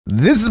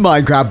This is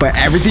Minecraft, but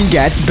everything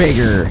gets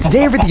bigger.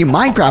 Today, everything in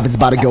Minecraft is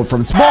about to go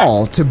from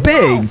small to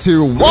big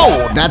to,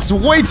 whoa, that's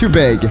way too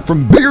big.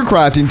 From bigger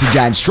crafting to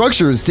giant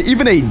structures to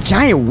even a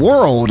giant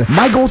world.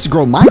 My goal is to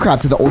grow Minecraft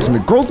to the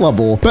ultimate growth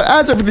level, but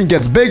as everything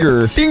gets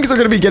bigger, things are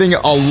going to be getting a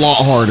lot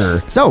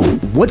harder. So,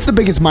 what's the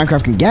biggest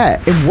Minecraft can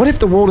get? And what if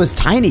the world is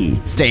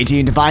tiny? Stay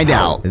tuned to find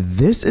out.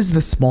 This is the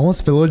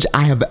smallest village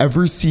I have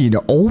ever seen.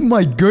 Oh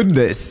my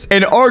goodness.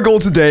 And our goal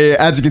today,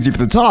 as you can see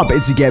from the top,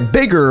 is to get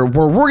bigger,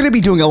 where we're going to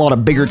be doing a lot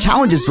of bigger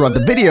challenges throughout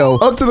the video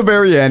up to the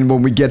very end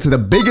when we get to the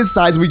biggest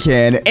size we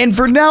can. And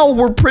for now,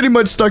 we're pretty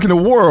much stuck in a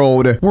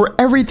world where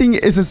everything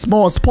is as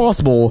small as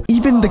possible,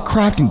 even the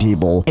crafting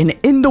table. And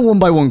in the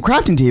 1x1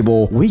 crafting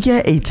table, we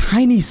get a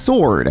tiny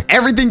sword.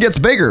 Everything gets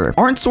bigger.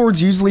 Aren't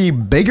swords usually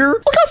bigger?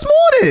 Look how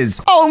small it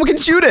is. Oh, and we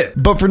can shoot it.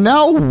 But for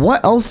now,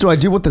 what else do I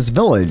do with this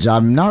village?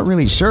 I'm not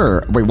really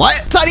sure. Wait,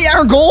 what? Tiny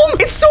iron golem?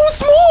 It's so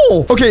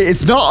small. Okay,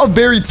 it's not a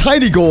very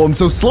tiny golem,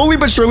 so slowly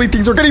but surely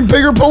things are getting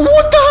bigger, but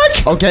what the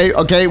heck?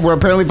 Okay, we're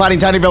apparently fighting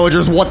tiny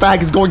villagers. What the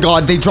heck is going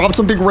on? They dropped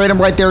something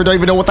random right there. I don't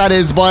even know what that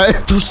is,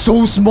 but they're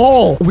so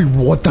small. Wait,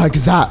 what the heck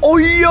is that? Oh,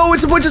 yo,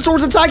 it's a bunch of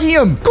swords attacking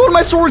him. Go to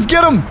my swords,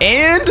 get him.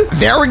 And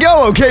there we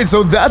go. Okay,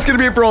 so that's gonna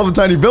be it for all the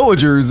tiny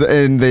villagers,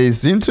 and they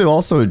seem to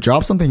also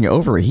drop something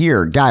over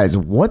here. Guys,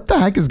 what the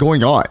heck is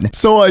going on?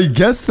 So I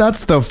guess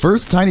that's the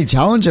first tiny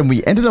challenge, and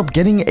we ended up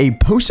getting a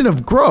potion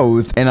of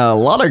growth and a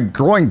lot of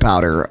growing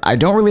powder. I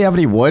don't really have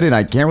any wood, and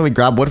I can't really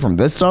grab wood from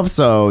this stuff,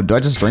 so do I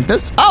just drink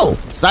this? Oh,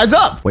 size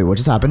up. Wait, what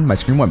just happened? My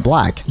screen went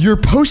black. Your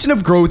potion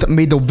of growth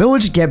made the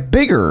village get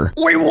bigger.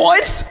 Wait,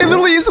 what? It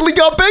literally instantly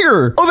got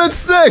bigger. Oh, that's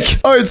sick.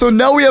 All right, so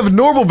now we have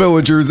normal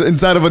villagers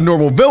inside of a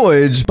normal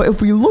village, but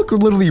if we look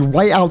literally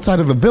right outside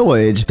of the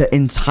village, the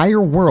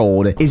entire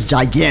world is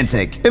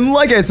gigantic. And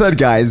like I said,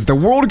 guys, the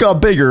world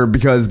got bigger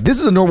because this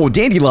is a normal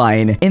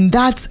dandelion, and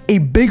that's a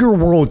bigger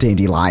world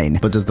dandelion.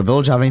 But does the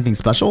village have anything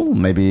special?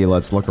 Maybe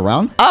let's look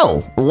around.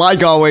 Oh,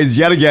 like always,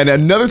 yet again,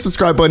 another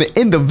subscribe button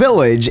in the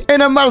village.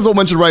 And I might as well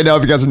mention right now,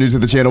 if you guys are new to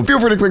the channel, feel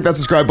free to click that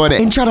subscribe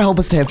button and try to help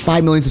us to hit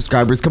 5 million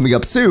subscribers coming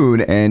up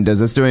soon. And does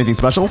this do anything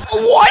special?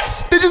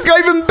 What? They just got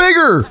even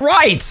bigger.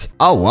 Right.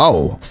 Oh,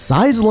 whoa.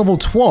 Size level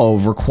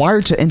 12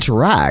 required to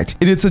interact.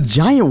 And it's a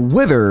giant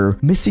wither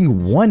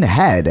missing one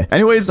head.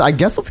 Anyways, I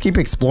guess let's keep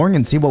exploring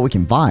and see what we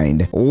can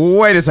find.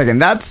 Wait a second.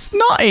 That's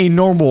not a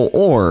normal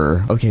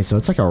ore. Okay, so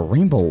it's like a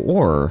rainbow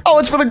ore. Oh,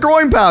 it's for the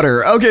growing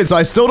powder. Okay, so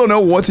I still don't know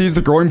what to use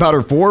the growing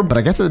powder for, but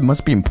I guess it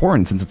must be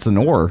important since it's an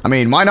ore. I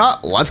mean, why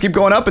not? Let's keep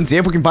going up and see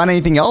if we can find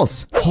anything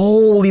else.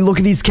 Holy, look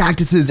at these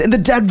cactuses and the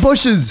dead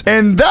bushes.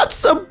 And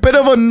that's a bit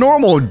of a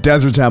normal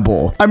desert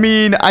temple. I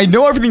mean, I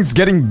know everything's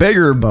getting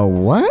bigger, but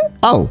what?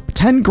 Oh,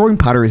 10 growing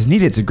powder is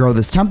needed to grow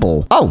this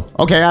temple. Oh,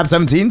 okay, I have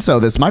 17, so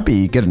this might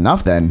be good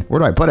enough then. Where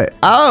do I put it?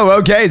 Oh,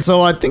 okay,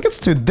 so I think it's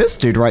to this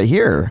dude right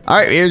here. All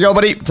right, here you go,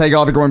 buddy. Take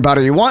all the growing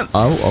powder you want.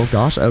 Oh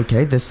gosh,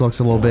 okay, this looks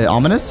a little bit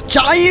ominous.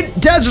 Giant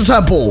desert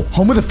temple.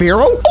 Home of the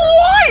pharaoh?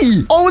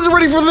 Why? Oh, I wasn't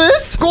ready for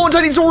this. Go on,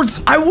 tiny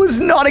swords. I was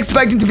not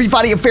expecting to be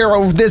fighting a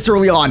pharaoh this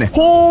early on.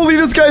 Holy,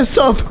 this guy is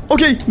tough.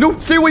 Okay, no,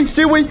 stay away,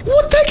 stay away.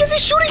 What the heck is he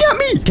shooting at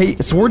me?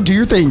 Okay, sword, do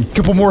your thing.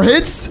 Couple more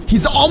hits.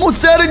 He's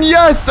almost dead, and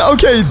yes.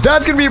 Okay,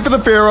 that's gonna be it for the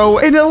pharaoh,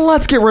 and then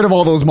let's get rid of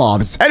all those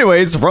mobs.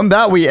 Anyways, from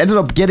that, we ended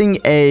up getting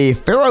a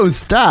pharaoh's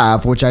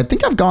staff, which I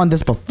think I've gotten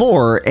this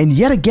before, and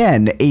yet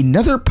again,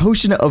 another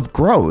potion of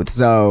growth.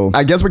 So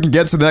I guess we can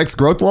get to the next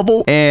growth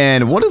level.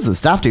 And what does the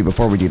staff do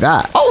before we do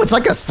that? Oh, it's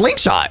like a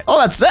slingshot. Oh,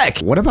 that's sick.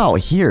 What about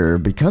here?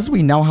 Because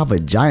we now have a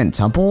giant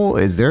temple,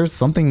 is there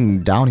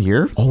something down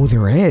here? Oh,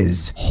 there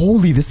is.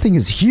 Holy, this thing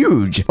is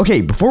huge.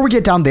 Okay, before we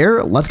get down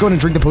there, let's go ahead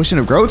and drink the potion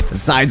of growth.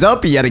 Size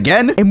up yet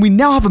again. And we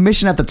now have a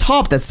mission at the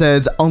top that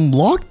says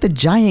unlock the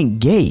giant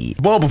gate.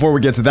 Well, before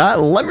we get to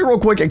that, let me real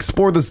quick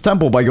explore this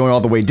temple by going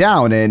all the way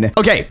down. And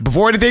okay,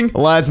 before anything,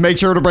 let's make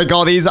sure to break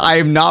all these. I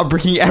am not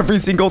breaking every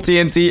single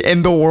TNT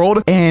in the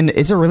world. And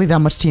is it really that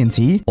much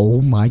TNT?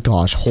 Oh my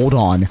gosh, hold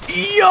on.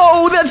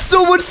 Yo, that's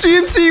so much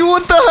TNT.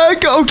 What the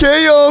heck?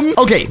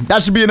 Okay,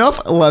 that should be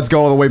enough. Let's go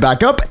all the way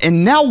back up.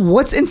 And now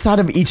what's inside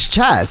of each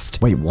chest?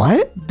 Wait,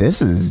 what?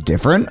 This is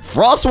different.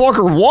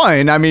 Frostwalker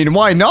 1. I mean,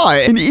 why not?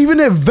 And even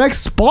a Vex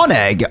spawn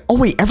egg. Oh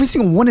wait, every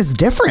single one is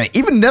different.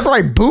 Even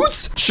netherite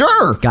boots?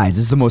 Sure. Guys,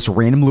 this is the most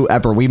random loot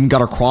ever. We even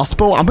got a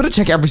crossbow. I'm gonna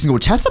check every single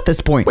chest at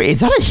this point. Wait,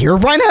 is that a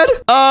Herobrine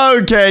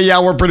head? Okay,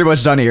 yeah, we're pretty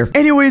much done here.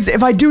 Anyways,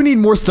 if I do need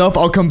more stuff,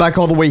 I'll come back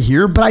all the way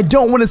here, but I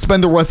don't want to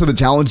spend the rest of the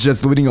challenge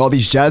just looting all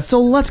these chests, so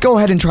let's go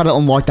ahead and try to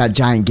unlock that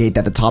giant gate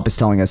that the top is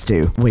telling us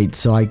to. Wait,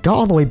 so I got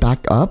all the way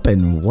back up,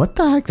 and what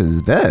the heck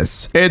is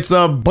this? It's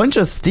a bunch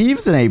of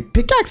Steves and a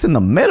pickaxe in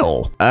the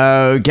middle.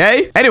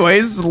 Okay.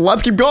 Anyways,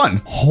 let's keep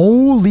going.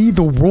 Holy,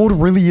 the world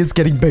really is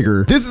getting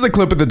bigger. This is a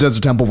clip of the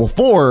desert temple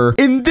before,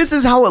 and this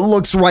is how it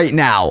looks right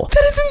now.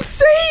 That is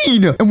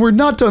insane! And we're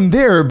not done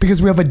there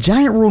because we have a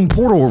giant ruined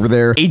portal over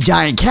there, a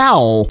giant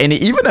cow, and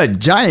even a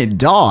giant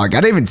dog.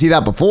 I didn't even see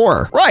that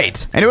before.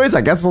 Right. Anyways,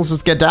 I guess let's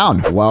just get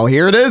down. Well,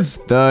 here it is,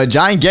 the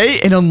giant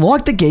gate, and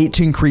unlock the gate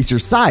to increase your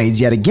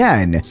size yet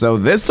again. So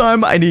this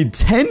time I need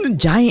 10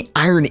 giant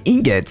iron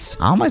ingots.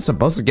 How am I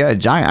supposed to get a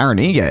giant iron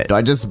ingot? Do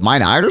I just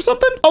mine iron or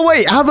something? Oh,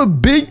 wait, I have a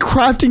big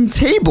crafting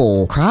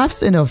table.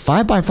 Crafts in a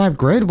 5x5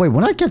 grid? Wait,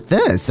 when did I get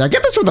this? Did I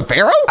get this from the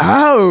Pharaoh?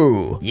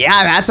 Oh,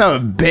 yeah, that's a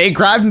big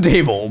crafting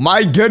table.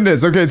 My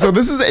goodness. Okay, so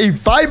this is a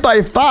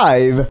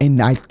 5x5,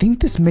 and I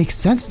think this makes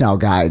sense now,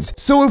 guys.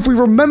 So if we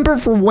remember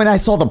from when I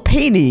saw the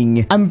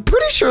painting, I'm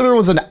pretty sure there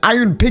was an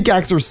iron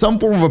pickaxe or some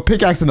form of a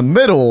pickaxe in the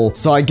middle.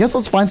 So I guess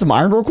let's find some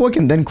iron real quick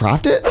and then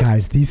craft it.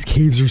 Guys, these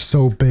caves are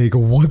so big.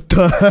 What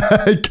the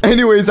heck?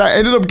 Anyways, I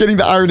ended up getting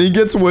the iron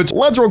ingots, which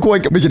let's real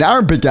quick make an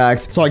iron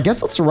pickaxe. So I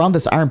guess let's surround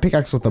this iron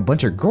pickaxe with a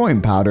bunch of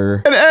growing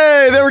powder. And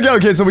hey, there we go.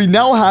 Okay, so we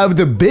now have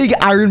the big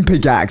iron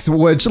pickaxe,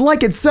 which,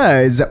 like it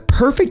says,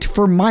 perfect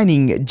for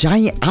mining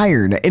giant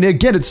iron. And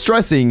again, it's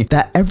stressing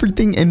that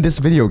everything in this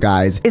video,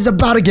 guys, is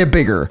about to get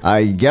bigger.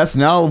 I guess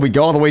now we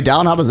go all the way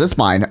down. How does this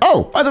mine?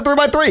 Oh, that's a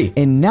 3x3.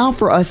 And now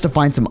for us to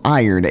find some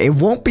iron. It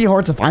won't be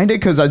hard to find it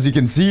because, as you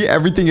can see,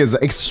 everything is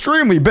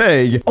extremely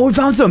big. Oh, we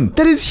found some.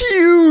 That is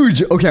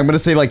huge. Okay, I'm gonna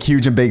say like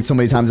huge and big so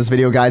many times this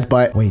video, guys,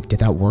 but wait, did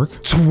that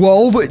work?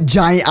 12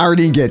 giant iron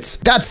ingots.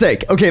 That's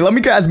sick. Okay, let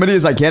me get as many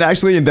as I can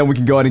actually, and then we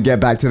can go ahead and get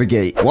back to the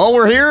gate. Well,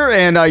 we're here,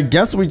 and I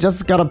guess we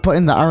just gotta put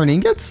in the iron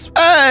ingots.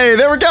 Hey,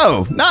 there we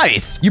go.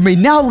 Nice. You may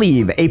now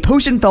leave. A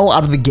potion fell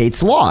out of the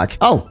gate's lock.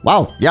 Oh,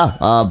 wow. Yeah,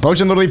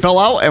 potion literally fell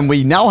out, and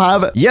we now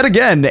have yet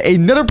again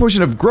another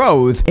potion of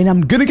growth, and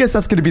I'm gonna guess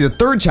that's gonna be the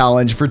third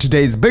challenge for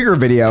today's bigger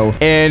video.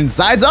 And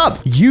size up.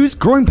 Use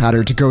growing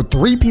powder to grow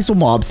 3 peaceful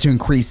mobs to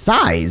increase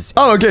size.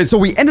 Oh, okay, so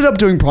we ended up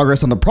doing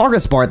progress on the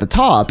progress bar at the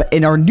top,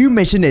 and our new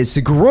mission is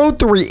to grow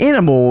 3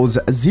 animals,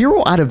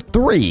 0 out of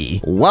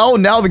 3. Well,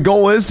 now the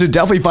goal is to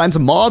definitely find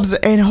some mobs,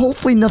 and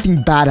hopefully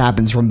nothing bad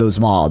happens from those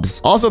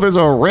mobs. Also, there's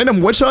a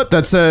random witch hut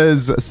that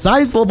says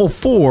size level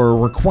 4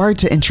 required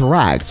to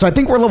interact. So I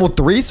think we're level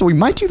 3, so we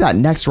might do that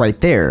next right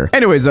there.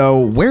 Anyways,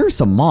 where's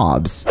some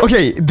mobs?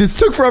 Okay, this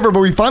took forever, but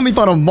we finally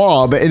found a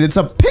mob, and it's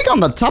a pig on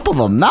the top of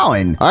a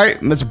mountain. All right,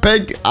 Mr.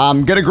 Pig,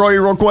 I'm gonna grow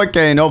you real quick,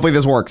 and hopefully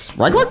this works.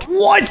 Right click?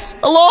 What?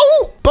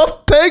 Hello?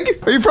 Buff Pig?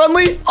 Are you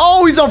friendly?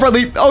 Oh, he's not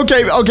friendly.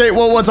 Okay,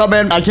 well, what's up,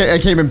 man? I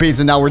came in peace,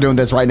 and now we're doing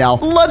this right now.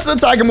 Let's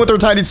attack him with our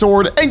tiny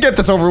sword and get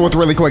this over with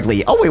really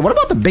quickly. Oh, wait, what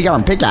about the big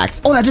iron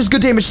pickaxe? Oh, that does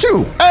good damage,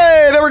 too.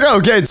 Hey, there we go.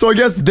 Okay, so I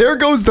guess there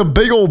goes the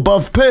big old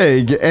buff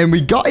pig, and we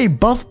got a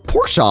buff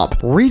pork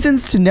chop.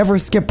 Reasons to never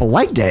skip a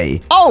leg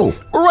day. Oh,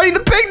 we're riding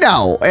the pig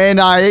now, and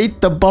I ate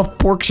the buff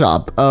pork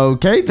chop.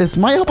 Okay, this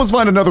might help us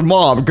find another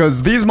mob,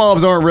 because these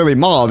mobs aren't really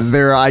mobs.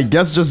 They're, I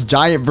guess, just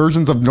giant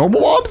versions of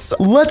normal mobs.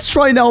 Let's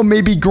try now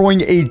maybe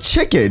growing a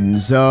chicken.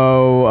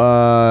 So,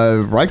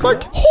 right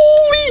click.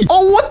 Holy!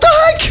 Oh, what the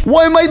heck?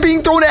 Why am I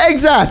being thrown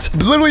eggs at?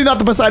 Literally not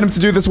the best item to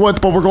do this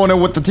with, but we're going in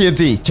with the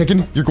TNT.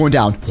 Chicken, you're going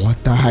down. What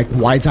the heck?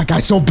 Why is that guy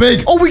so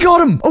big? Oh, we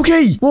got him.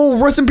 Okay,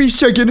 well, rest in peace,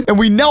 chicken. And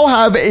we now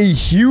have a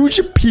huge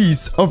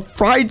piece of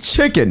fried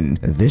chicken.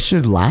 This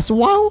should last a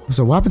while.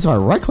 So what happens if I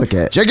right click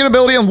it? Chicken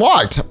ability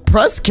unlocked.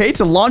 Press K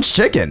to launch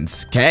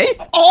chickens. Okay.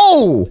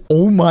 Oh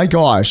my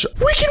gosh.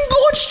 We can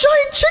launch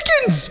giant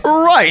chickens.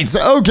 Right.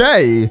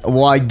 Okay.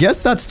 Well, I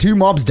guess that's 2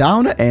 mobs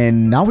down,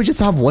 and now we just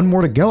have 1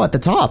 more to go at the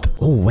top.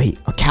 Oh, wait,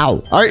 a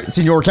cow. All right,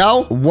 Senor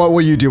Cow, what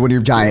will you do when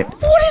you're giant?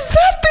 What is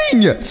that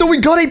thing? So we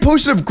got a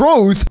potion of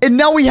growth, and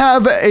now we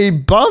have a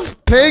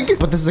buff pig,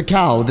 but this is a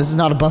cow. This is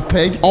not a buff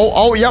pig.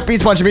 Oh, yep,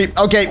 he's punching me.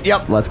 Okay,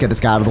 yep, let's get this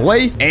guy out of the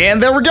way,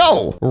 and there we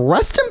go.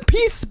 Rest in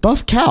peace,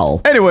 buff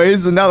cow.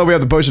 Anyways, now that we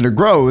have the potion of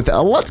growth,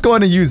 let's go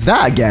ahead and use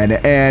that again,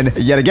 and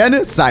yet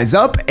again, size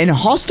up, and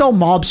hostile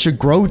mobs should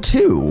grow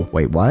too.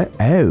 Wait, what?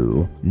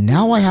 Oh,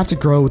 now I have to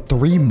grow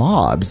 3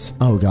 mobs.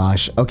 Oh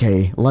gosh.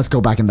 Okay, let's go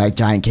back in that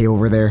giant cave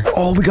over there.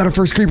 Oh, we got our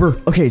first creeper.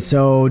 Okay,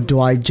 so do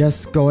I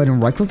just go ahead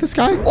and right click this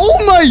guy?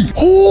 Oh my!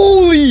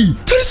 Holy!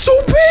 That is so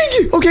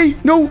big! Okay,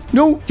 no,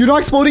 you're not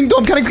exploding, though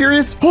I'm kind of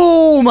curious.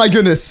 Oh my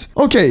goodness.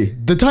 Okay,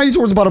 the tiny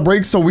sword's about to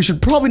break, so we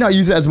should probably not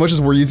use it as much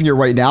as we're using it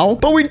right now.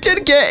 But we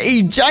did get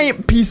a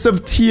giant piece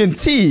of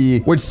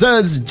TNT, which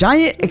says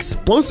giant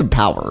explosive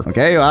power.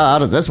 Okay, how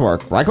does this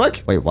work? Right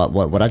click? Wait,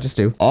 what'd I just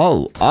do?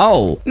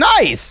 Oh,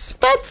 nice!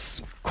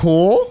 That's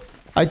cool,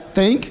 I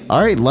think.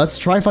 All right, let's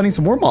try finding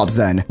some more mobs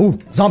then. Ooh,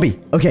 zombie.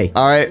 Okay.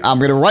 All right, I'm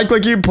gonna right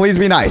click you. Please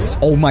be nice.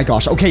 Oh my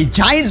gosh. Okay,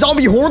 giant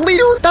zombie horde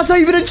leader? That's not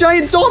even a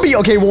giant zombie.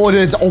 Okay, well it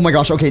is. Oh my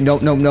gosh. Okay,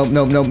 nope.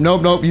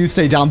 You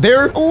stay down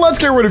there. Let's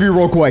get rid of you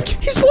real quick.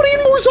 He's spawning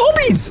in more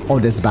zombies. Oh,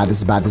 this is bad.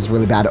 This is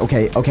really bad.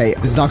 Okay.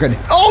 This is not good.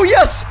 Oh,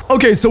 yes.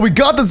 Okay, so we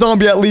got the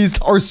zombie at least.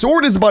 Our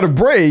sword is about to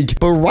break,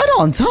 but right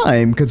on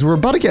time because we're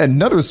about to get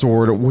another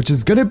sword, which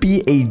is gonna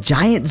be a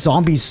giant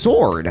zombie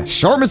sword.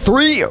 Sharpness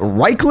 3,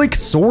 right click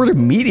sword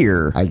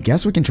meteor. I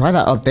guess we can try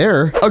that up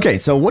there. Okay,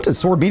 so what does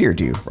sword meteor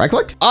do? Right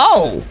click?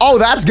 Oh,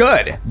 that's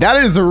good.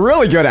 That is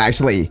really good,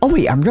 actually. Oh,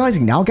 wait, I'm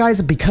realizing now,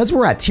 guys, because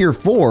we're at tier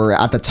 4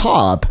 at the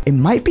top, it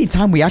might be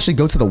time we actually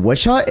go to the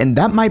witch hut, and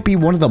that might be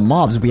one of the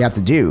mobs we have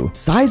to do.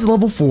 size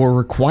level 4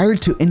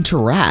 required to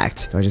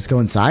interact. Do I just go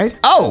inside?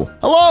 Oh,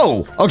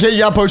 hello. Okay, you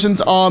got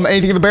potions.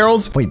 Anything in the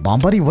barrels? Wait, Bomb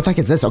Buddy? What the heck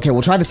is this? Okay,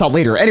 we'll try this out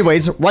later.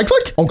 Anyways, right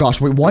click. Oh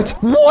gosh, wait, what?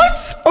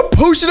 What? A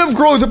potion of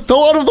growth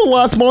fell out of the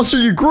last monster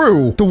you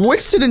grew. The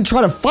witch didn't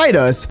try to fight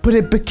us, but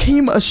it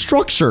became a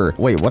structure.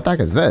 Wait, what the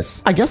heck is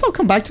this? I guess I'll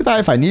come back to that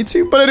if I need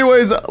to. But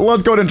anyways,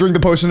 let's go ahead and drink the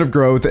potion of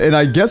growth. And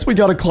I guess we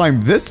gotta climb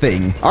this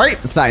thing. All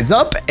right, size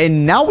up.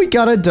 And now we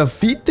gotta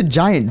defeat the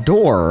giant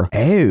door.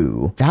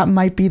 Oh, that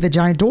might be the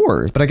giant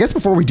door. But I guess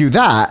before we do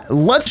that,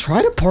 let's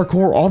try to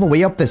parkour all the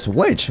way up this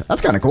witch.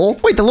 That's kind of cool.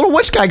 Wait, the little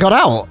witch guy got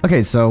out.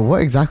 Okay, so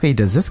what exactly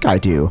does this guy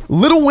do?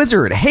 Little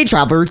wizard. Hey,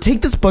 traveler,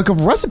 take this book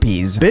of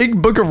recipes. Big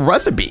book of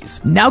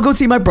recipes. Now go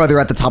see my brother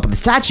at the top of the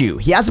statue.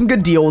 He has some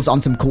good deals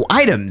on some cool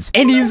items.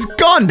 And he's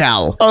gone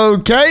now.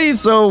 Okay,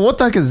 so what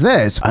the heck is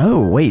this?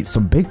 Oh, wait,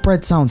 some big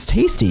bread sounds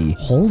tasty.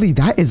 Holy,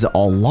 that is a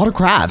lot of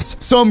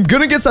crafts. So I'm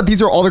gonna guess that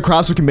these are all the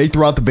crafts we can make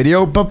throughout the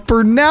video. But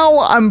for now,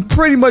 I'm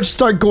pretty much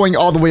stuck going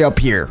all the way up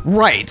here.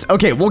 Right.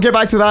 Okay, we'll get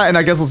back to that. And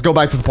I guess let's go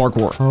back to the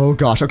parkour. Oh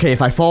gosh. Okay,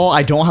 if I fall,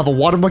 I don't have a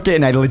water bucket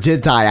and I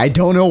legit die. I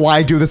don't know why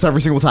I do this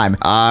every single time.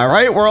 All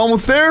right, we're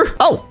almost there.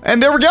 Oh,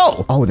 and there we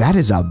go. Oh, that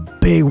is a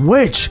big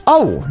witch.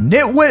 Oh,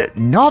 nitwit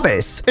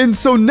novice. And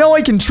so now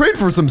I can trade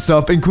for some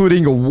stuff,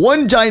 including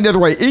one giant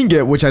netherite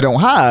ingot, which I don't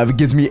have,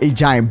 gives me a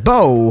giant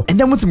bow. And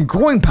then with some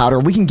growing powder,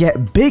 we can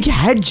get big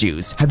head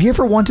juice. Have you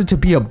ever wanted to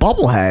be a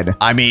bobblehead?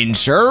 I mean,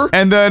 sure.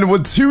 And then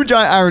with 2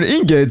 giant iron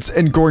ingots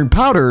and growing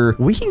powder,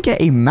 we can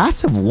get a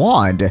massive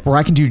wand where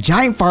I can do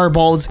giant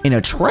fireballs in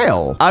a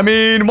trail. I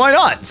mean, why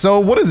not? So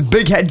what is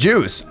big head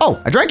juice?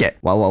 Oh, I drank it.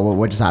 Well,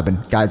 what just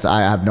happened? Guys,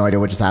 I have no idea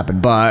what just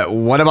happened. But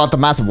what about the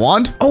massive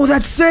wand? Oh,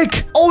 that's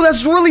sick. Oh,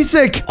 that's really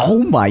sick. Oh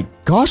my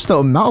gosh, the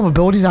amount of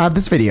abilities I have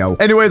this video.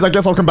 Anyways, I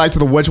guess I'll come back to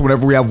the witch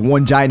whenever we have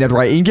 1 giant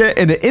netherite ingot.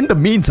 And in the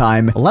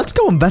meantime, let's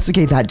go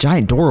investigate that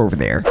giant door over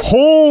there.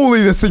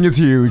 Holy, this thing is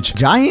huge.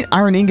 Giant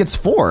iron ingots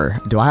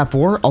 4. Do I have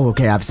 4? Oh,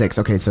 okay, I have 6.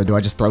 Okay, so do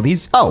I just throw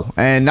these? Oh,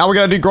 and now we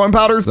gotta do growing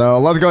powder. So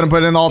let's go ahead and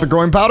put in all the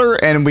growing powder.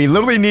 And we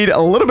literally need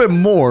a little bit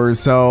more.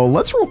 So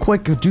let's real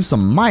quick do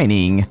some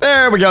mining.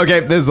 There we go. Okay,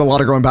 this is a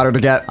lot of growing powder to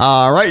get.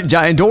 All right,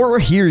 giant door.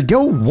 Here you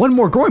go. 1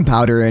 more growing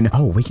powder. And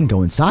oh, we can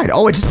go inside.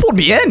 Oh, it just pulled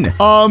me in.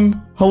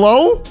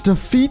 Hello?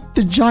 Defeat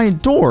the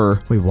giant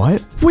door. Wait,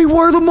 what? Wait,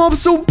 why are the mobs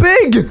so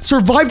big?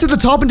 Survive to the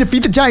top and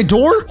defeat the giant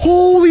door?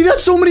 Holy,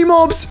 that's so many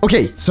mobs.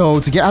 Okay, so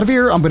to get out of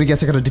here, I'm gonna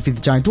guess I gotta defeat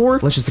the giant door.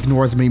 Let's just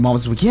ignore as many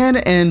mobs as we can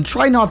and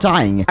try not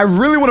dying. I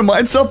really want to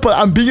mine stuff, but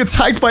I'm being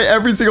attacked by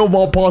every single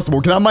mob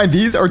possible. Can I mine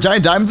these? Are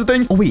giant diamonds a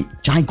thing? Oh, wait,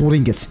 giant gold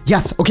ingots.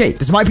 Yes, okay,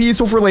 this might be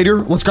useful for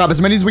later. Let's grab as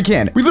many as we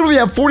can. We literally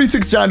have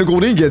 46 giant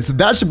gold ingots.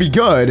 That should be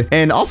good.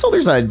 And also,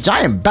 there's a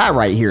giant bat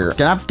right here.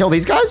 Can I kill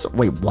these guys?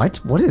 Wait, what?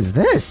 What is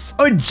this?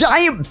 A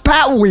giant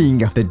bat wing.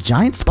 The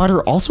giant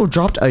spider also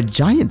dropped a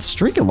giant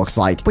streak, it looks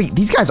like. Wait,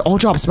 these guys all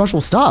drop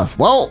special stuff.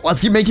 Well, let's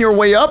keep making our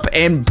way up,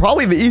 and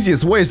probably the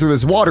easiest way is through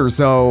this water,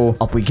 so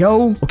up we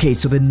go. Okay,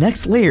 so the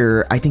next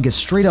layer, I think, is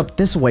straight up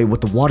this way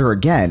with the water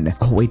again.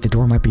 Oh, wait, the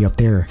door might be up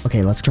there.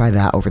 Okay, let's try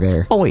that over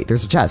there. Oh, wait,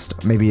 there's a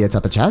chest. Maybe it's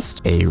at the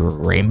chest? A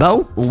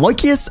rainbow?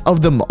 Luckiest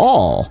of them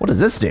all. What does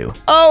this do?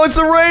 Oh, it's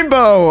a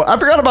rainbow. I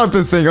forgot about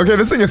this thing. Okay,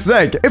 this thing is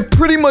sick. It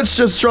pretty much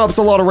just drops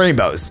a lot of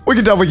rainbows. We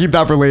can definitely keep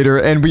that for later,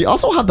 and we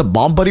also have the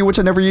bomb buddy, which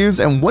I never use.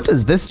 And what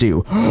does this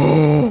do?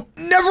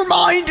 Never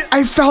mind.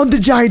 I found the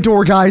giant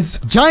door, guys.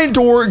 Giant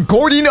door,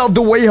 guardian of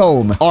the way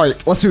home. All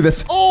right, let's do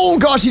this. Oh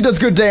gosh, he does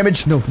good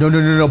damage. No,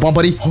 bomb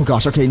buddy. Oh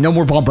gosh, okay, no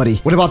more bomb buddy.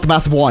 What about the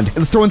massive wand?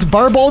 Let's throw in some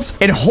fireballs,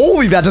 and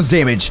holy, that does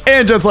damage.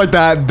 And just like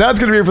that, that's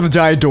gonna be it for the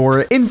giant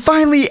door. And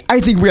finally,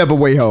 I think we have a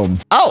way home.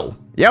 Oh.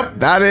 Yep,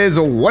 that is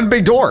 1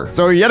 big door.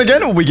 So yet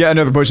again, we get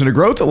another potion of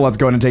growth. Let's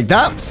go ahead and take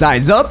that.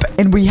 Size up.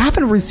 And we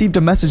haven't received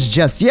a message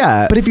just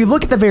yet. But if you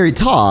look at the very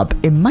top,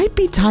 it might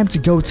be time to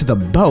go to the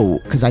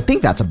boat. Because I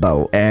think that's a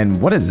boat.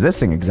 And what is this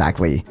thing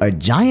exactly? A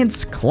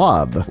giant's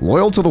club.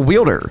 Loyal to the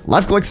wielder.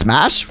 Left click,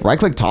 smash. Right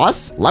click,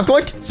 toss. Left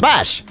click,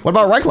 smash. What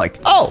about right click?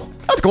 Oh.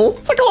 That's cool.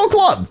 It's like a whole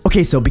club.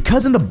 Okay, so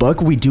because in the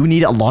book, we do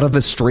need a lot of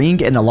the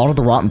string and a lot of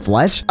the rotten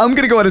flesh, I'm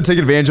gonna go ahead and take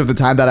advantage of the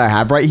time that I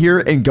have right here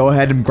and go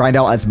ahead and grind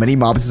out as many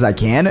mobs as I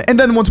can. And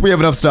then once we have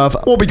enough stuff,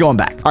 we'll be going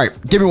back. All right,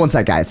 give me 1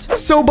 sec, guys.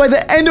 So by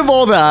the end of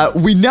all that,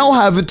 we now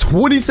have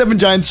 27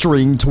 giant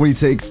string,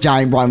 26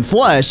 giant rotten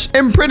flesh,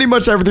 and pretty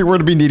much everything we're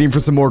gonna be needing for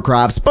some more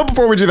crafts. But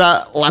before we do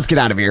that, let's get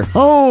out of here.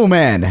 Oh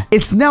man,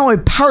 it's now a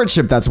pirate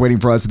ship that's waiting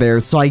for us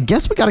there. So I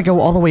guess we gotta go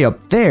all the way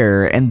up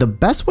there. And the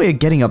best way of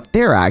getting up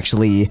there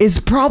actually is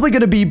probably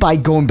gonna be by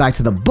going back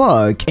to the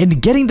book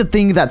and getting the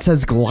thing that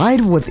says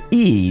glide with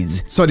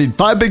ease. So I need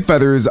 5 big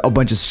feathers, a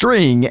bunch of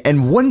string,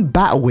 and 1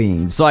 bat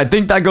wing. So I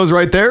think that goes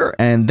right there.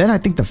 And then I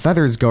think the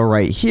feathers go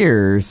right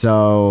here.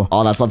 So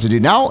all that's left to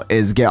do now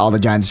is get all the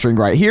giant string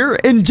right here.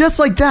 And just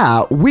like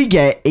that, we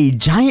get a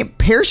giant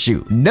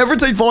parachute. Never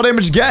take fall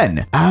damage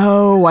again.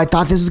 Oh, I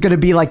thought this was gonna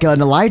be like an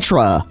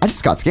elytra. I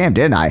just got scammed,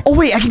 didn't I? Oh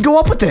wait, I can go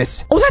up with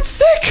this. Oh, that's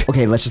sick.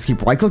 Okay, let's just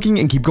keep right clicking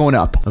and keep going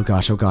up. Oh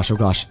gosh, oh gosh, oh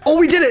gosh. Oh,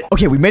 we did it.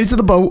 Okay, we made made it to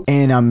the boat,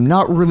 and I'm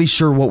not really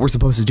sure what we're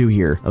supposed to do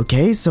here.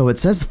 Okay, so it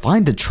says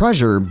find the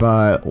treasure,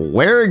 but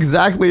where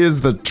exactly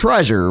is the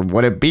treasure?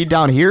 Would it be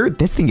down here?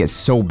 This thing is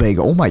so big.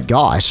 Oh my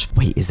gosh.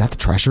 Wait, is that the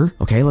treasure?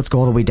 Okay, let's go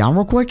all the way down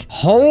real quick.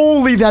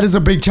 Holy, that is a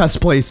big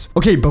chest place.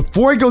 Okay,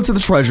 before I go to the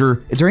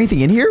treasure, is there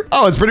anything in here?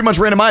 Oh, it's pretty much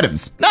random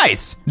items.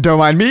 Nice. Don't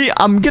mind me.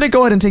 I'm gonna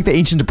go ahead and take the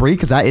ancient debris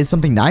because that is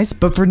something nice.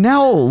 But for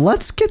now,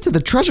 let's get to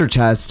the treasure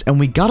chest, and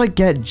we gotta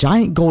get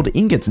giant gold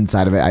ingots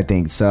inside of it, I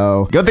think.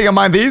 So, good thing I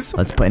mind these.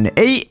 Let's put in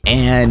 8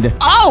 and...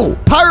 Oh!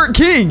 Pirate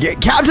King!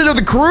 Captain of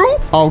the crew?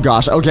 Oh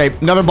gosh, okay.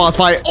 Another boss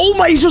fight. Oh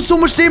my, he does so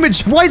much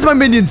damage. Why is my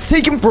minions?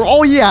 Take him for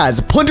all he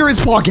has. Plunder his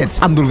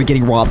pockets. I'm literally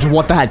getting robbed.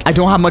 What the heck? I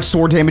don't have much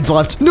sword damage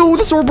left. No,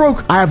 the sword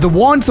broke. I have the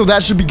wand, so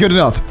that should be good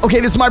enough. Okay,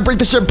 this might break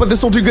the ship, but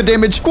this will do good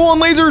damage. Go on,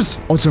 lasers.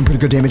 Oh, it's doing pretty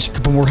good damage. A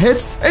couple more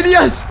hits. And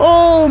yes!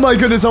 Oh my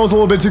goodness, that was a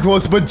little bit too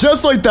close. But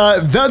just like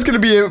that, that's gonna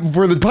be it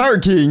for the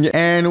Pirate King.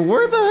 And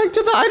where the heck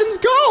did the items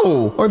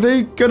go? Are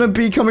they gonna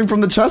be coming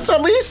from the chest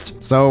at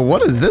least? So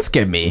what does this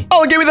give me?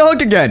 Oh, it gave me the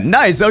hook again.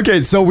 Nice.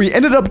 Okay, so we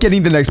ended up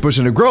getting the next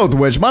potion of growth,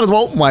 which might as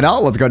well. Why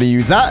not? Let's go to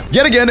use that.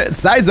 Yet again,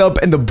 size up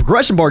and the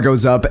progression bar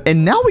goes up.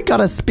 And now we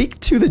gotta speak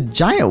to the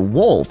giant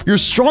wolf. You're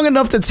strong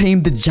enough to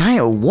tame the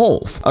giant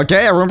wolf.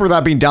 Okay, I remember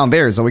that being down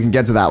there, so we can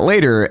get to that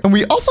later. And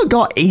we also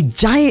got a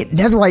giant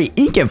netherite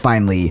ingot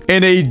finally,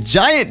 and a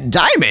giant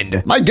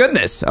diamond. My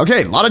goodness.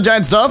 Okay, a lot of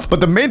giant stuff,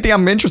 but the main thing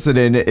I'm interested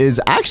in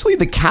is actually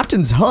the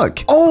captain's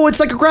hook. Oh, it's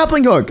like a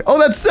grappling hook. Oh,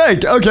 that's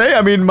sick. Okay,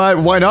 I mean,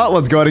 why not?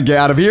 Let's go ahead and get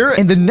out of here.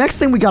 And the next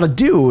thing we gotta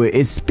do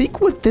is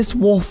speak with this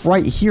wolf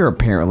right here,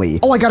 apparently.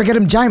 Oh, I gotta get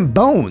him giant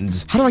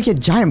bones. How do I get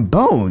giant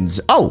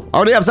bones? Oh, I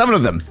already have 7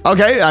 of them.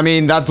 Okay, I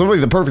mean, that's literally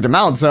the perfect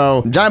amount.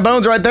 So, giant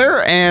bones right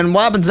there, and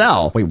what happens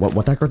now? Wait,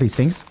 what the heck are these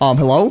things?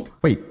 Hello?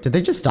 Wait, did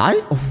they just die?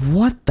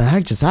 What the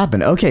heck just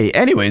happened? Okay,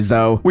 anyways,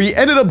 though, we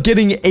ended up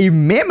getting a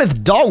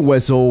mammoth dog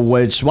whistle,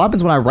 which what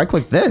happens when I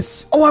right-click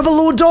this? Oh, I have a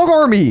little dog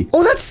army.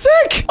 Oh, that's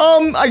sick.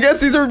 I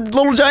guess these are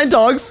little giant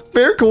dogs.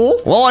 Very cool.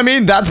 Well, I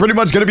mean, that's pretty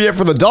much gonna be it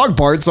for the dog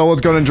part, so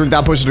let's go ahead and drink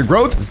that potion of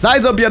growth.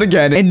 Size up yet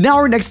again. And now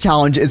our next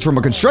challenge is from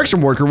a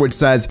construction worker, which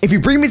says, if you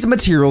bring me some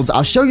materials,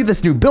 I'll show you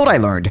this new build I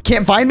learned.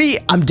 Can't find me?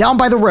 I'm down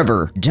by the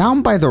river.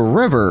 Down by the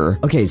river.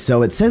 Okay,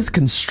 so it says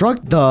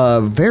construct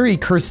the very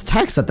cursed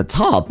text at the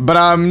top, but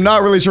I'm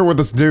not really sure what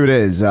this dude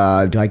is. Do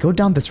I go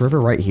down this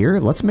river right here?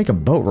 Let's make a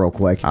boat real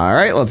quick. All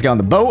right, let's get on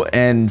the boat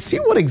and see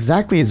what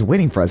exactly is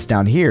waiting for us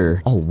down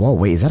here. Oh, whoa,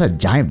 wait, is that a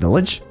giant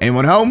village?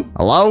 Anyone home?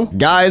 Hello?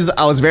 Guys,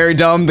 I was very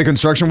dumb. The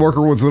construction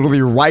worker was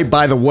literally right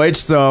by the witch,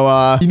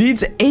 so he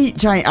needs 8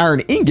 giant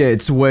iron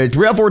ingots, which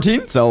we have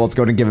 14, so let's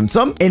go and give him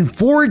some, and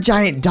 4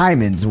 giant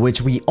diamonds,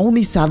 which we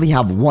only sadly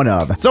have 1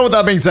 of. So with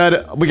that being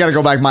said, we gotta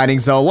go back mining,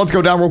 so let's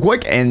go down real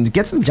quick and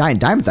get some giant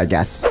diamonds, I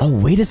guess. Oh,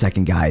 wait a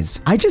second,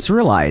 guys. I just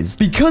realized,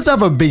 because I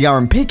have a big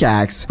iron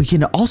pickaxe, we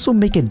can also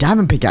make a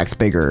diamond pickaxe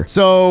bigger.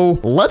 So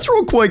let's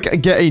real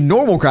quick get a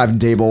normal crafting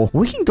table.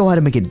 We can go ahead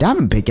and make a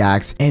diamond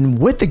pickaxe, and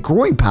with the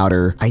growing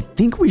powder, I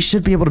think we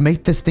should be able to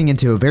make this thing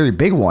into a very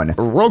big one.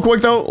 Real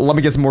quick though, let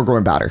me get some more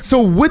growing powder.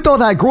 So with all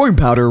that growing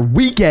powder,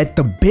 we get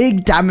the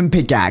big diamond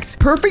pickaxe,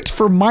 perfect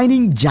for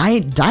mining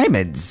giant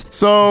diamonds.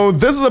 So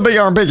this is a big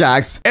iron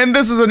pickaxe, and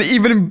this is an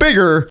even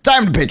bigger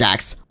diamond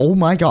pickaxe. Oh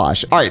my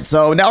gosh. All right,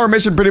 so now our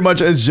mission pretty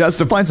much is just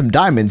to find some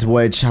diamonds,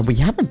 which we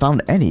haven't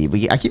found any.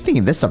 I keep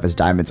thinking this stuff is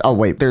diamonds. Oh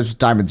wait, there's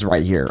diamonds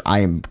right here. I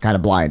am kind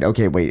of blind.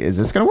 Okay, wait, is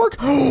this gonna work?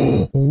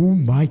 Oh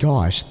my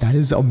gosh, that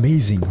is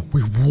amazing.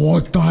 Wait,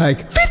 what the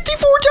heck?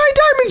 54 giant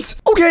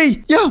diamonds.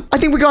 Okay, yeah, I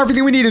think we got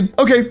everything we needed.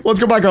 Okay, let's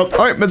go back up. All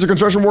right, Mr.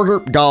 Construction Worker,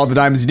 got all the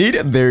diamonds you need.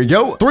 There you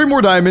go. 3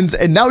 more diamonds,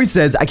 and now he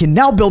says I can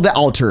now build the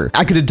altar.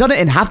 I could have done it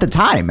in half the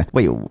time.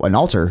 Wait, an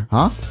altar,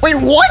 huh? Wait,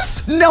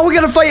 what? Now we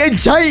gotta fight a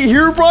giant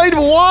Herobrine?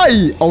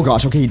 Why? Oh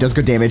gosh, okay, he does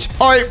good damage.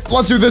 All right,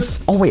 let's do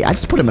this. Oh wait, I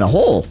just put him in a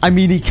hole. I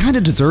mean, he kind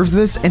of deserves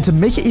this, and to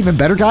make it even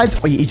better,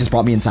 guys, wait, he just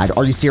brought me inside.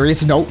 Are you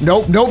serious? No,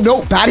 no, no,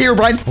 no. Bad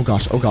Herobrine.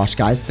 Oh gosh,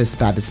 guys, this is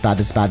bad, this is bad,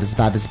 this is bad, this is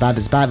bad, this is bad,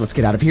 this is bad. Let's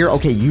get out of here.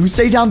 Okay, you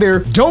stay down there.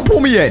 Don't pull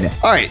me in.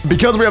 All right,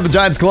 because we have the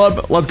Giants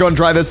Club, let's go and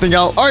try this thing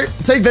out. All right,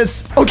 take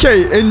this.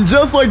 Okay, and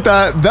just like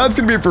that, that's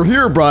gonna be it for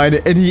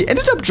Herobrine, and he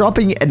ended up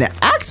dropping an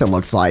axe, it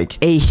looks like.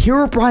 A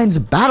Herobrine's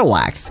battle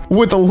axe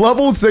with a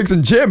level 6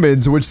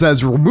 enchantments, which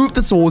says remove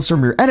the souls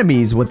from your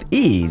enemies with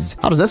ease.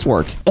 How does this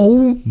work?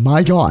 Oh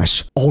my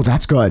gosh. Oh,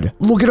 that's good.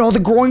 Look at all the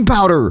growing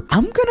powder.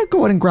 I'm gonna go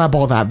ahead and grab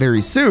all that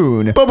very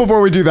soon. But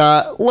before we do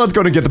that, let's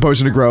go and get the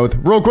potion of growth.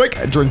 Real quick,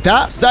 drink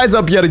that, size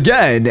up yet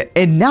again,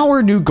 and now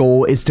our new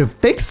goal is to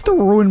fix the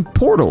ruined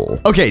portal.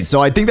 Okay, so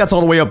I think that's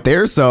all the way up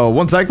there, so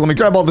one sec, let me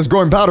grab all this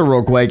growing powder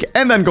real quick,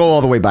 and then go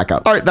all the way back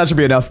up. All right, that should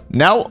be enough.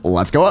 Now,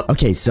 let's go up.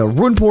 Okay, so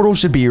ruined portal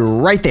should should be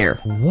right there.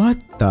 What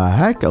the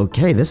heck?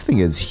 Okay, this thing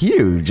is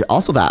huge.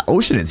 Also, that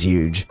ocean is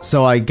huge.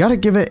 So I gotta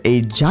give it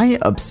a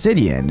giant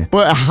obsidian.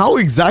 But how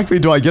exactly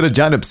do I get a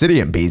giant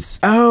obsidian piece?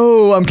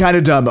 Oh, I'm kind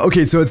of dumb.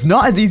 Okay, so it's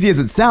not as easy as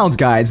it sounds,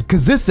 guys,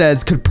 because this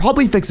says could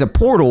probably fix a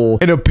portal,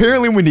 and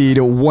apparently we need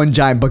one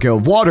giant bucket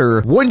of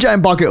water, one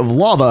giant bucket of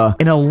lava,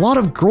 and a lot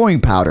of growing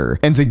powder.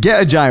 And to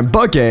get a giant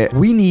bucket,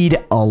 we need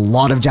a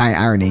lot of giant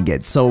iron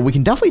ingots. So we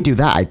can definitely do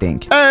that, I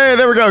think. Hey,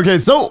 there we go. Okay,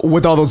 so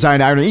with all those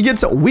giant iron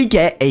ingots, we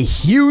get a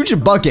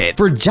huge bucket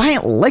for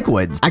giant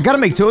liquids. I gotta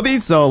make 2 of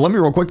these, so let me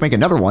real quick make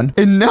another one.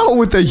 And now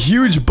with a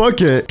huge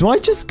bucket, do I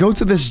just go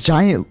to this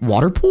giant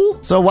water pool?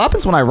 So what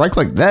happens when I right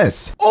click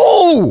this?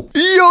 Oh,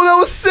 yo, that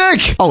was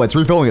sick. Oh, it's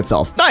refilling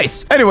itself.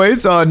 Nice.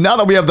 Anyways, now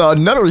that we have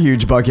another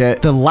huge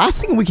bucket, the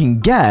last thing we can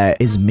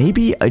get is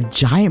maybe a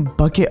giant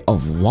bucket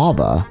of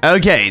lava.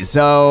 Okay,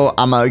 so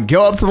I'm gonna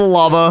go up to the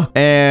lava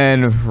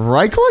and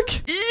right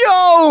click.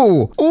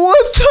 Yo,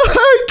 what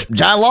the heck?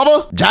 Giant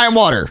lava, giant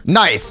water.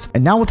 Nice.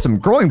 And now with some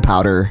growing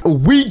powder,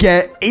 we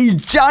get a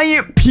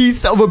giant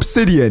piece of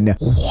obsidian.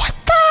 What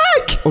the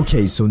heck?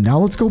 Okay, so now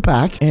let's go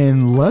back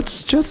and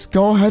let's just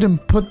go ahead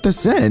and put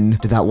this in.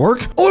 Did that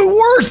work? Oh,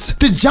 it worked!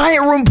 The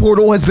giant room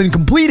portal has been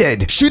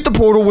completed. Shoot the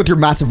portal with your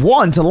massive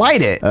wand to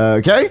light it.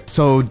 Okay,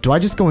 so do I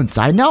just go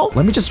inside now?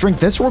 Let me just drink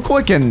this real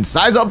quick and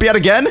size up yet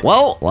again.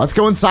 Well, let's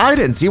go inside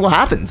and see what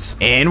happens.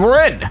 And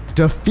we're in.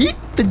 Defeat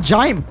the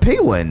giant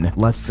piglin.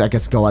 Let's, I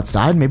guess, go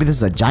outside. Maybe this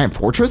is a giant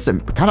fortress.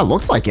 It kind of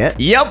looks like it.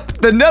 Yep,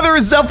 the nether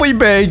is definitely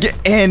big.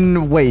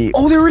 And wait,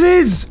 oh, there it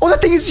is. Oh,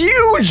 that thing is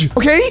huge.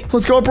 Okay,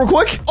 let's go up real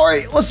quick. All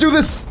right, let's do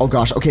this. Oh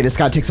gosh, okay, this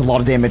guy takes a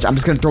lot of damage. I'm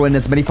just gonna throw in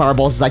as many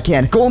fireballs as I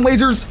can. Go on,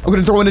 lasers. I'm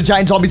gonna throw in a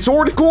giant zombie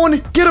sword. Go on,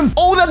 get him.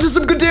 Oh, that does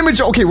some good damage.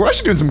 Okay, we're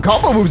actually doing some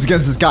combo moves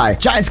against this guy.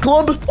 Giant's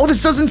club. Oh,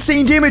 this does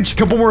insane damage.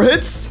 Couple more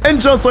hits.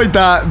 And just like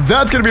that,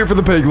 that's gonna be it for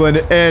the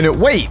piglin. And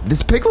wait,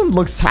 this piglin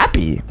looks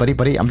happy.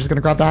 Buddy, I'm just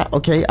gonna grab that.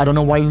 Okay, I don't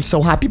know why you're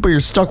so happy, but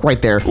you're stuck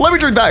right there. Let me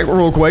drink that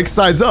real quick.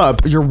 Size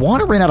up. Your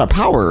water ran out of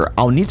power.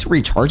 I'll need to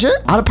recharge it.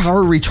 Out of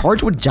power,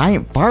 recharge with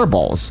giant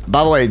fireballs.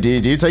 By the way, do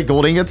you take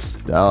gold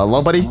ingots?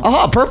 Hello, buddy?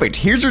 Aha, perfect.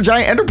 Here's your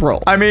giant ender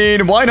pearl. I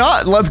mean, why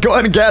not? Let's go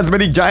ahead and get as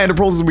many giant ender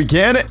pearls as we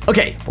can.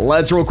 Okay,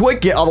 let's real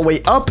quick get all the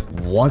way up.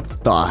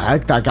 What the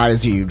heck? That guy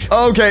is huge.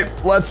 Okay,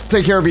 let's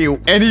take care of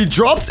you. And he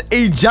drops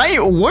a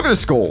giant wither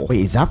skull.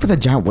 Wait, is that for the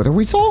giant wither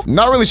we saw?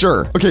 Not really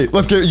sure. Okay,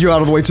 let's get you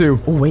out of the way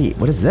too. Oh, wait,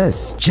 what is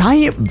this?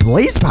 Giant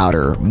blaze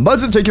powder.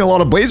 Must have taken a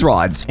lot of blaze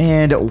rods.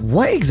 And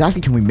what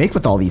exactly can we make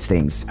with all these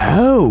things?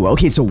 Oh,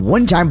 okay, so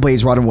one giant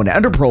blaze rod and one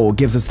ender pearl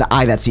gives us the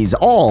eye that sees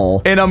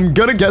all. And I'm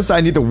gonna guess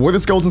I need the wither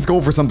skeleton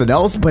skull for something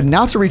else. But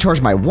now to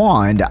recharge my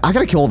wand, I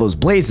gotta kill all those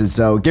blazes.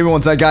 So give me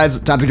one sec, guys.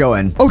 Time to go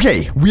in.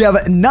 Okay, we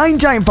have 9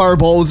 giant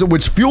fireballs,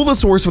 which fuel the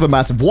source for the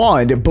massive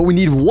wand. But we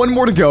need 1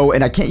 more to go,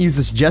 and I can't use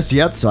this just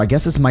yet. So I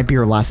guess this might be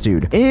our last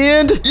dude.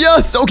 And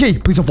yes, okay,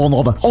 please don't fall in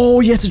lava.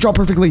 Oh, yes, it dropped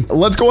perfectly.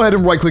 Let's go ahead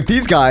and right click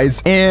these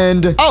guys.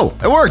 And oh,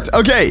 it worked.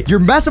 Okay, your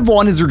massive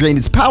wand has regained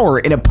its power,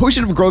 and a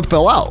potion of growth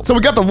fell out. So we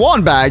got the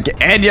wand back,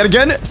 and yet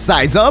again,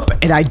 size up.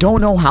 And I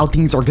don't know how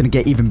things are gonna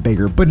get even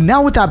bigger. But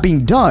now with that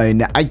being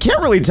done, I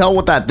can't really tell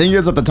what that thing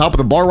is at the top of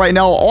the bar right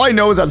now. All I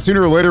know is that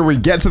sooner or later we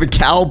get to the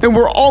cow, and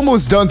we're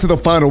almost done to the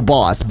final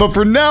boss. But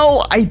for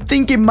now, I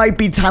think it might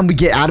be time we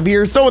get out of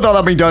here. So with all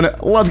that being done,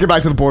 let's get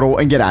back to the portal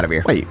and get out of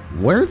here. Wait,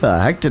 where the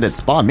heck did it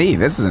spawn me?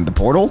 This isn't the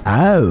portal.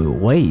 Oh,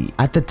 wait.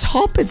 At the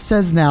top, it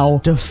says now,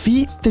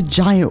 defeat the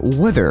giant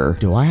wither.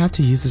 Do I have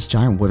to use this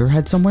giant wither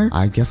head somewhere?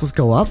 I guess let's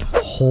go up.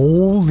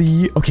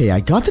 Holy. Okay, I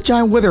got the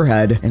giant wither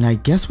head, and I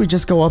guess we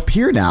just go up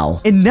here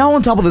now. And now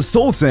on top of the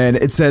soul sand,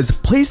 it says,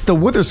 place the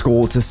wither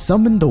skull to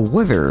summon the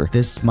wither.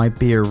 This might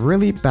be a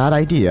really bad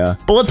idea,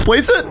 but let's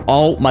place it.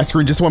 Oh, my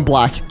screen just went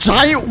black.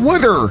 Giant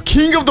wither,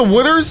 king of the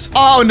withers.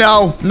 Oh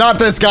no, not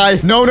this guy.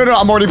 No,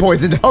 I'm already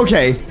poisoned.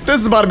 Okay,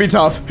 this is about to be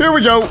tough. Here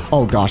we go.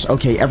 Oh gosh,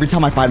 okay, every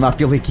time I fight him, I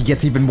feel like he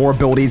gets even more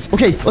abilities.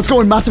 Okay, let's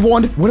go in massive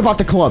wand. What about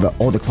the club?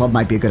 Oh, the club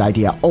might be a good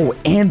idea. Oh,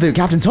 and the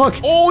captain's hook.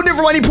 Oh,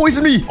 never mind, he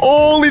poisoned me.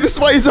 Holy, this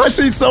fight is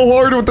actually so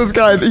hard with this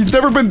guy. He's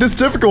never been this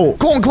difficult.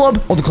 Go on,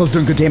 club. Oh, the club's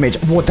doing good damage.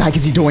 What the heck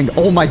is he doing?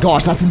 Oh my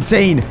gosh, that's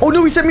insane. Oh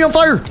no, he set me on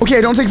fire. Okay,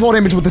 I don't take fall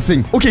damage with this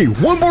thing. Okay,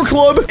 1 more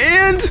club,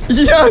 and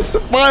yes,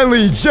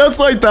 finally, just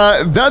like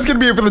that, that's gonna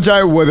be it for the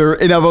giant wither.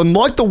 And I've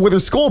unlocked the wither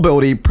skull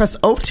ability. Press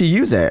O to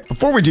use it.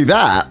 Before we do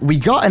that, we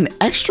got an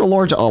extra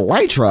large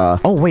elytra.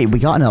 Oh wait, we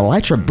got an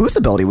elytra boost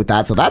ability with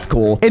that, so that's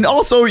cool. And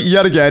also,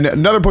 yet again,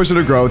 another potion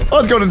of growth.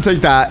 Let's go ahead and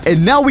take that.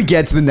 And now we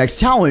get to the next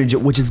challenge,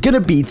 which is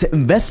gonna be to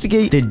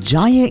investigate the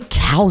giant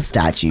cow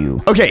statue.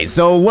 Okay,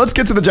 so let's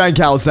get to the giant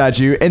cow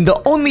statue. And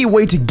the only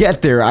way to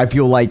get there, I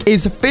feel like,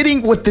 is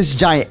fitting with this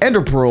giant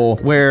ender pearl,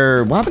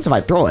 where what happens if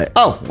I throw it?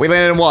 Oh, we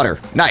landed in water.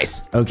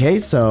 Nice. Okay,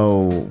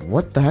 so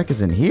what the heck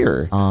is in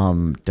here?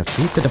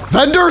 Defeat the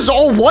defenders.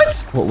 Oh,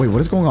 what? Wait, what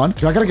is going on?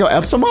 Do I gotta go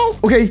up somehow?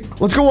 Okay,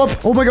 let's go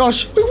up. Oh my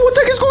gosh. Wait, what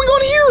the heck is going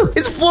on here?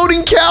 It's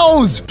floating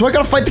cows. Do I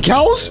gotta fight the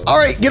cows? All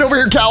right, get over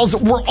here, cows.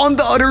 We're on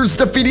the udders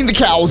defeating the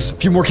cows. A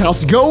few more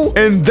cows to go.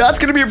 And that's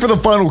gonna be it for the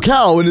final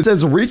cow. And it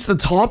says reach the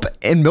top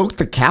and milk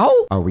the cow.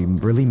 Are we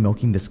really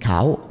milking this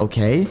cow?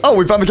 Okay. Oh,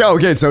 we found the cow.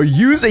 Okay, so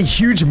use a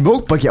huge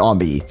milk bucket on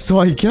me. So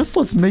I guess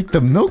let's make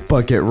the milk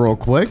bucket real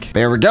quick.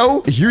 There we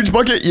go. A huge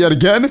bucket yet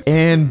again.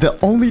 And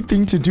the only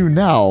thing to do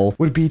now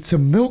would be to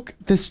milk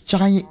this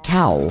giant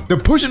cow. The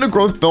potion of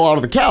growth fell out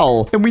of the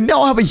cow, and we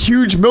now have a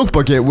huge milk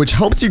bucket, which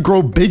helps you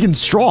grow big and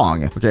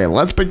strong. Okay,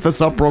 let's pick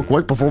this up real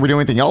quick before we do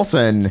anything else.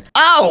 And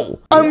ow!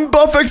 I'm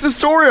buff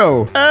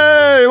xNestorio.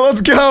 Hey,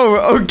 let's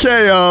go.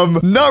 Okay,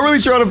 not really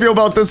sure how to feel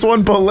about this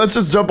one, but let's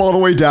just jump all the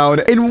way down.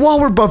 And while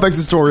we're buff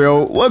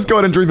xNestorio, let's go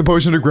ahead and drink the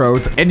potion of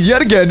growth. And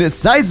yet again,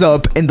 size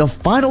up. And the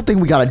final thing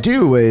we gotta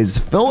do is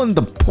fill in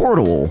the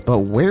portal. But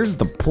where's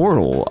the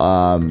portal?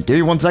 Give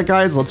me one sec,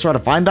 guys. Let's try to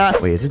find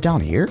that. Wait, is it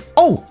down here?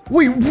 Oh,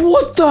 wait,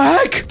 what the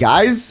heck?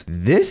 Guys,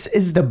 this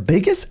is the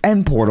biggest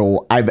end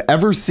portal I've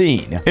ever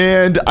seen.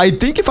 And I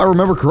think if I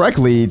remember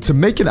correctly, to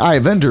make an Eye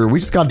of Ender, we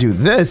just gotta do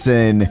this,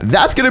 and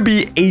that's gonna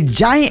be a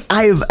giant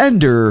Eye of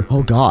Ender.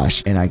 Oh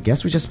gosh, and I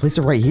guess we just place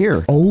it right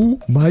here. Oh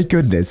my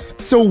goodness.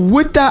 So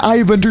with that Eye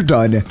of Ender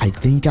done, I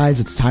think, guys,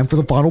 it's time for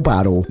the final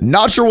battle.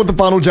 Not sure what the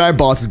final giant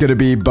boss is gonna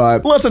be,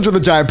 but let's enter the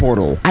giant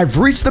portal. I've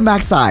reached the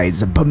max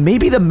size, but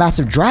maybe the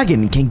massive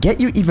dragon can get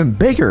you even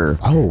bigger.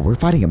 Oh, we're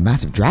fighting a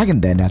massive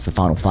dragon then as the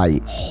final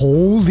fight.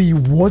 Holy,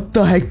 what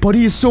the heck?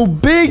 Buddy is so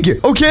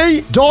big.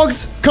 Okay,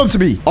 dogs, come to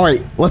me. All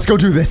right, let's go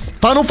do this.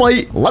 Final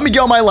fight. Let me get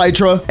on my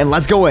elytra and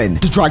let's go in.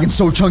 The dragon's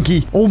so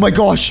chunky. Oh my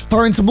gosh.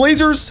 Firing some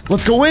lasers.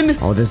 Let's go in.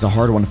 Oh, this is a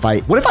hard one to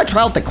fight. What if I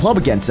try out the club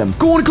against him?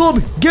 Go on,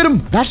 club. Get him.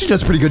 That actually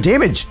does pretty good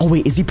damage. Oh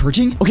wait, is he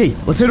perching? Okay,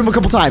 let's hit him a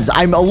couple times.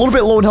 I'm a little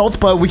bit low in health,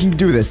 but we can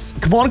do this.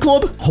 Come on,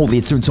 club. Holy,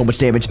 it's doing so much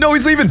damage. No,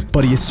 he's leaving.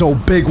 Buddy is so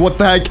big. What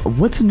the heck?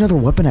 What's another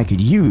weapon I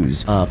could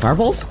use?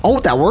 Fireballs? Oh,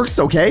 that works.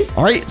 Okay.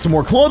 All right, some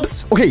more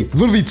clubs. Okay,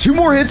 literally 2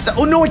 more hits.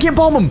 Oh no, I can't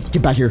bomb him.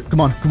 Get back here.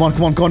 Come on, come on,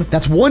 come on, come on.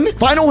 That's 1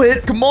 final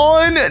hit. Come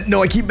on.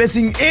 No, I keep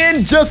missing.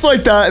 And just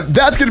like that,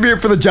 that's gonna be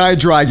it for the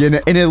giant dragon.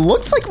 And it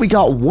looks like we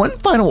got 1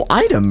 final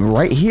item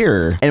right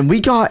here. And we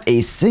got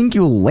a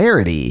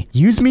singularity.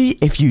 Use me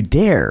if you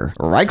dare.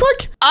 Right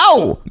click?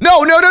 Ow!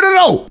 No, no, no, no,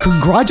 no!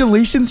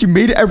 Congratulations, you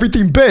made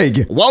everything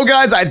big. Well,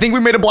 guys, I think we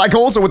made a black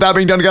hole. So with that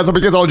being done, guys, I hope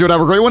you guys all enjoyed.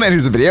 Have a great one. And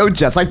here's a video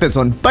just like this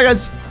one. Bye,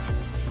 guys.